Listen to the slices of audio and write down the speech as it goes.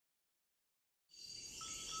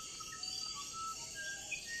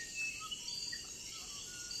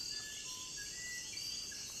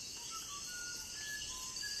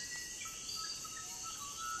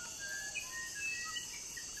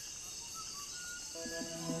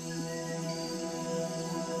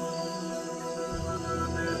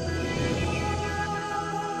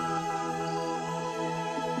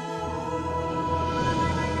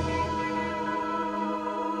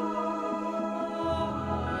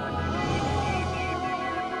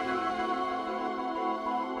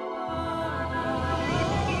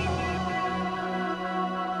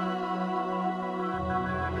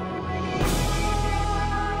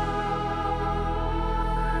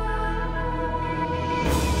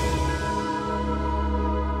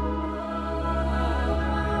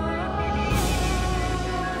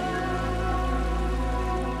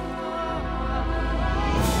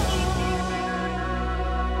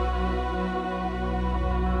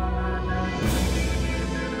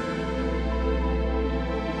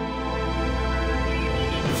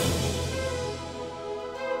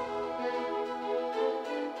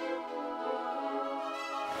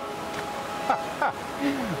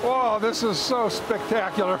Whoa, this is so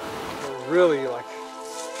spectacular. Really like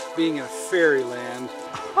being in fairyland.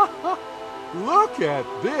 Look at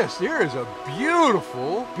this. Here is a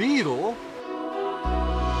beautiful beetle.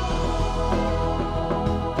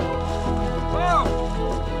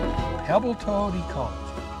 Whoa! Pebble-toed ecology.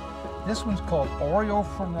 This one's called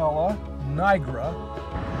Oreophrynella nigra.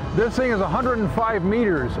 This thing is 105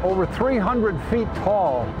 meters, over 300 feet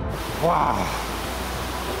tall. Wow.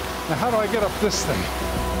 Now how do I get up this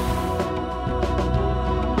thing?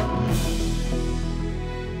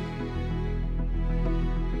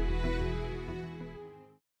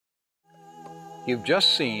 You've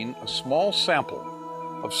just seen a small sample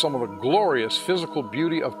of some of the glorious physical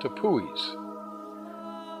beauty of Tepuis.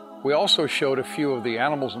 We also showed a few of the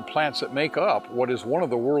animals and plants that make up what is one of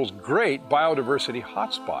the world's great biodiversity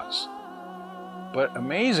hotspots. But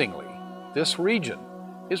amazingly, this region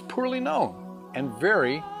is poorly known and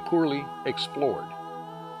very poorly explored.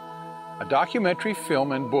 A documentary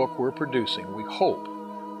film and book we're producing, we hope,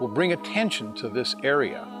 will bring attention to this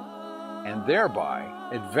area and thereby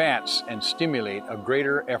advance and stimulate a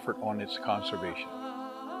greater effort on its conservation.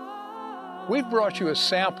 We've brought you a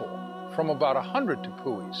sample from about 100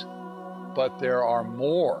 tepuis, but there are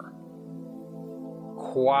more.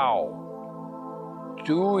 Quao,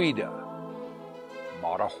 Duida,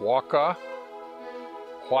 Marahuaca,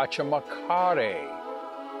 Huachamacare,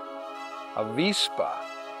 Avispa,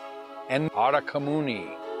 and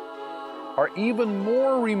Aracamuni are even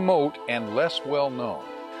more remote and less well known.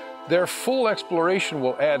 Their full exploration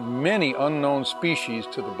will add many unknown species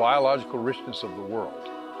to the biological richness of the world.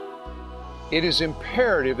 It is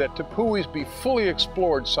imperative that tepuis be fully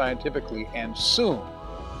explored scientifically and soon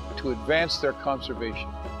to advance their conservation.